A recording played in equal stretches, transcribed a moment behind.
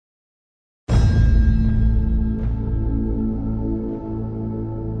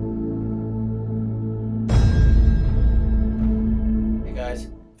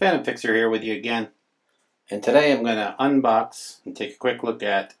Phantom Fixer here with you again. And today I'm going to unbox and take a quick look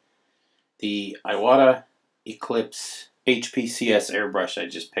at the Iwata Eclipse HP-CS airbrush I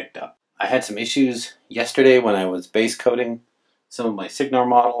just picked up. I had some issues yesterday when I was base coating some of my Signar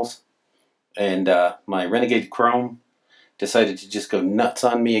models, and my Renegade Chrome decided to just go nuts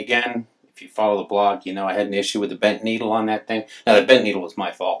on me again. If you follow the blog, you know I had an issue with the bent needle on that thing. Now the bent needle was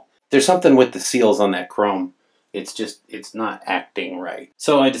my fault. There's something with the seals on that chrome. It's not acting right.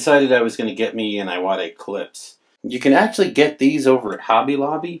 So I decided I was going to get me an Iwata Eclipse. You can actually get these over at Hobby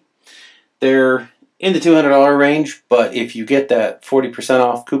Lobby. They're in the $200 range, but if you get that 40%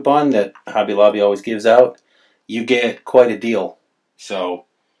 off coupon that Hobby Lobby always gives out, you get quite a deal. So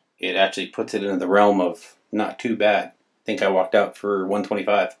it actually puts it into the realm of not too bad. I think I walked out for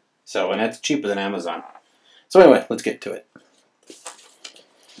 $125. So, and that's cheaper than Amazon. So anyway, let's get to it.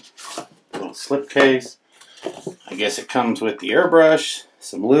 A little slipcase. I guess it comes with the airbrush,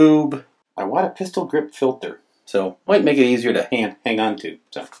 some lube. I want a pistol grip filter, so might make it easier to hang on to.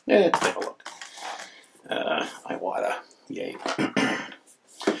 So yeah, let's take a look. Iwata, yay.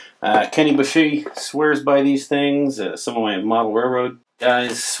 Kenny Bushy swears by these things. Some of my model railroad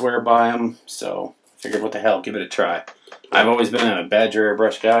guys swear by them, so I figured what the hell, give it a try. I've always been a Badger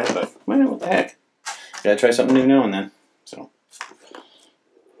airbrush guy, but well, what the heck. Gotta try something new now and then. So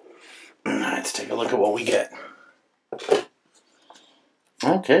let's take a look at what we get.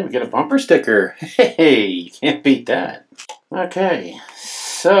 Okay, we get a bumper sticker. Hey, you can't beat that. Okay,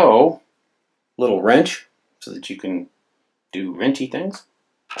 so little wrench so that you can do wrenchy things.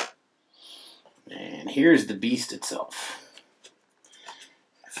 And here's the beast itself.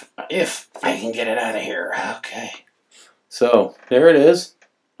 If I can get it out of here. Okay. So there it is,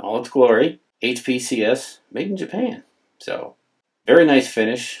 all its glory. HP-CS, made in Japan. So very nice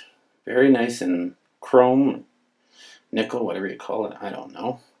finish. Very nice in chrome, nickel, whatever you call it. I don't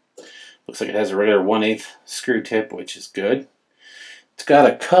know. Looks like it has a regular 1/8 screw tip, which is good. It's got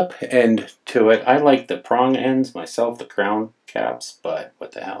a cup end to it. I like the prong ends myself, the crown caps, but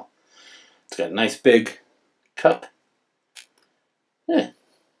what the hell. It's got a nice big cup. That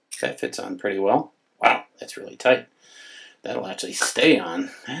fits on pretty well. Wow, that's really tight. That'll actually stay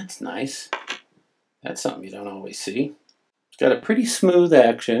on. That's nice. That's something you don't always see. It's got a pretty smooth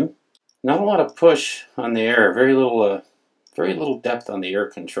action. Not a lot of push on the air, very little depth on the air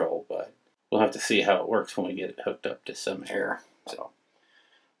control, but we'll have to see how it works when we get it hooked up to some air. So,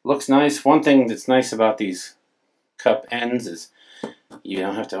 looks nice. One thing that's nice about these cup ends is you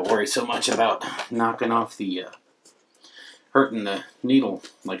don't have to worry so much about knocking off the, hurting the needle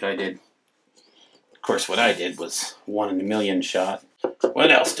like I did. Of course, what I did was 1 in a million shot.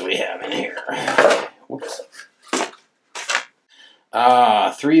 What else do we have in here? Whoops.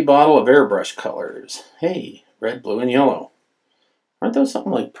 3 bottle of airbrush colors. Hey, red, blue, and yellow. Aren't those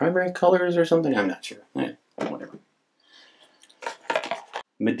something like primary colors or something? I'm not sure. Whatever.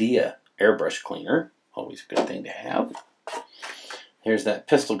 Medea airbrush cleaner. Always a good thing to have. Here's that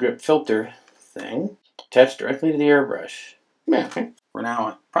pistol grip filter thing. Attached directly to the airbrush. Yeah, okay. For now,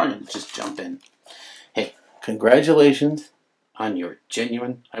 I'm probably going to just jump in. Hey, congratulations on your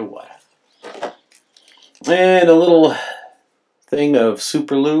genuine Iwata. And a little thing of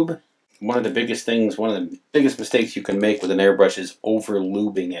super lube. One of the biggest mistakes you can make with an airbrush is over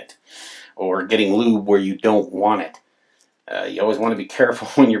lubing it, or getting lube where you don't want it. You always want to be careful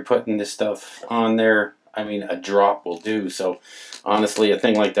when you're putting this stuff on there. I mean, a drop will do. So honestly, a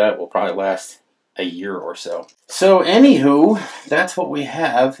thing like that will probably last a year or so. So anywho, that's what we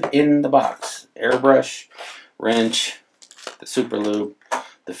have in the box. Airbrush, wrench, the super lube,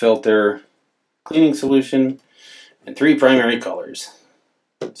 the filter, cleaning solution, and 3 primary colors.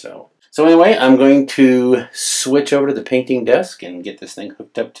 So anyway, I'm going to switch over to the painting desk and get this thing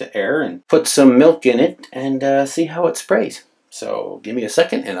hooked up to air and put some milk in it and see how it sprays. So give me a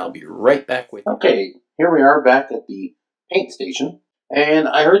second and I'll be right back with you. Okay, here we are back at the paint station. And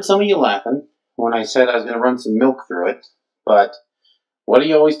I heard some of you laughing when I said I was going to run some milk through it. But what are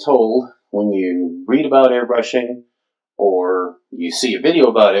you always told when you read about airbrushing or you see a video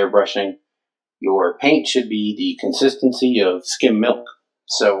about airbrushing? Your paint should be the consistency of skim milk.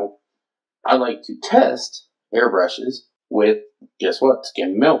 So I like to test airbrushes with, guess what,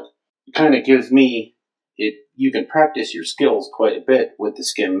 skim milk. It kind of gives me, you can practice your skills quite a bit with the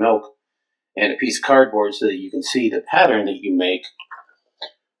skim milk and a piece of cardboard so that you can see the pattern that you make.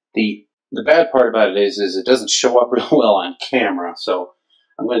 The bad part about it is it doesn't show up real well on camera. So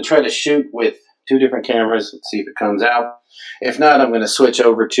I'm going to try to shoot with 2 different cameras. Let's see if it comes out. If not, I'm going to switch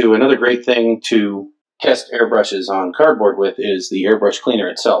over to another great thing to test airbrushes on cardboard with is the airbrush cleaner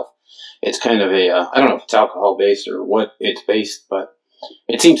itself. It's kind of a, I don't know if it's alcohol based or what it's based, but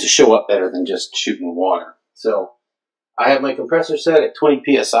it seems to show up better than just shooting water. So I have my compressor set at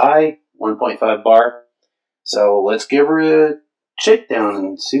 20 psi, 1.5 bar. So let's give her a shakedown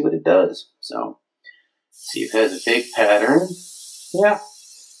and see what it does. So see if it has a big pattern. Yeah,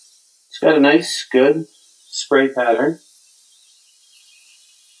 it's got a nice, good spray pattern.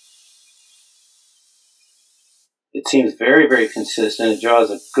 It seems very, very consistent. It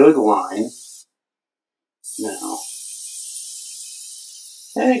draws a good line. Now,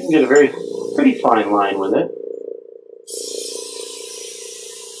 and you can get a pretty fine line with it.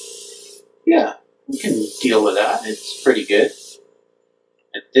 Yeah, you can deal with that. It's pretty good.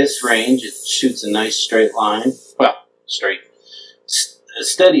 At this range, it shoots a nice straight line. Well, a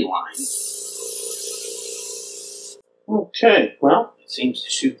steady line. Okay, well, it seems to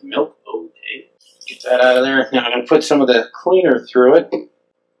shoot the milk okay. Get that out of there. Now I'm going to put some of the cleaner through it.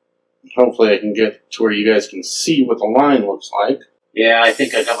 Hopefully I can get to where you guys can see what the line looks like. Yeah, I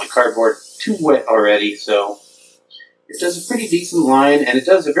think I got my cardboard too wet already, so it does a pretty decent line, and it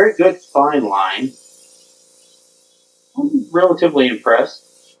does a very good fine line. I'm relatively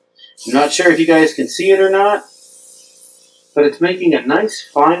impressed. I'm not sure if you guys can see it or not, but it's making a nice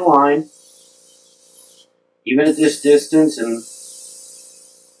fine line, even at this distance, and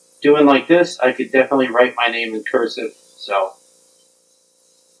doing like this, I could definitely write my name in cursive, so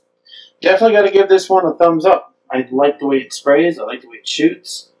definitely got to give this one a thumbs up. I like the way it sprays, I like the way it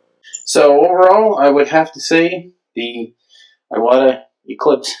shoots. So overall, I would have to say the Iwata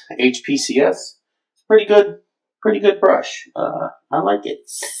Eclipse HP-CS is pretty good brush. I like it.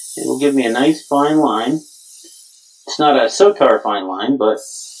 It will give me a nice fine line. It's not a Sotar fine line, but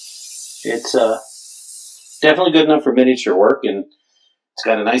it's definitely good enough for miniature work, and it's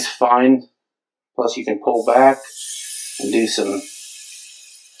got a nice fine, plus you can pull back and do some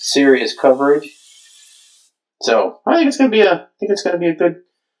serious coverage. So I think it's gonna be a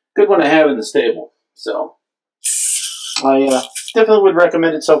good one to have in the stable. So I definitely would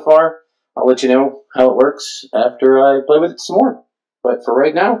recommend it so far. I'll let you know how it works after I play with it some more. But for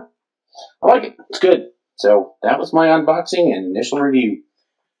right now, I like it. It's good. So that was my unboxing and initial review.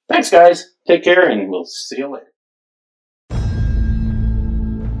 Thanks, guys. Take care, and we'll see you later.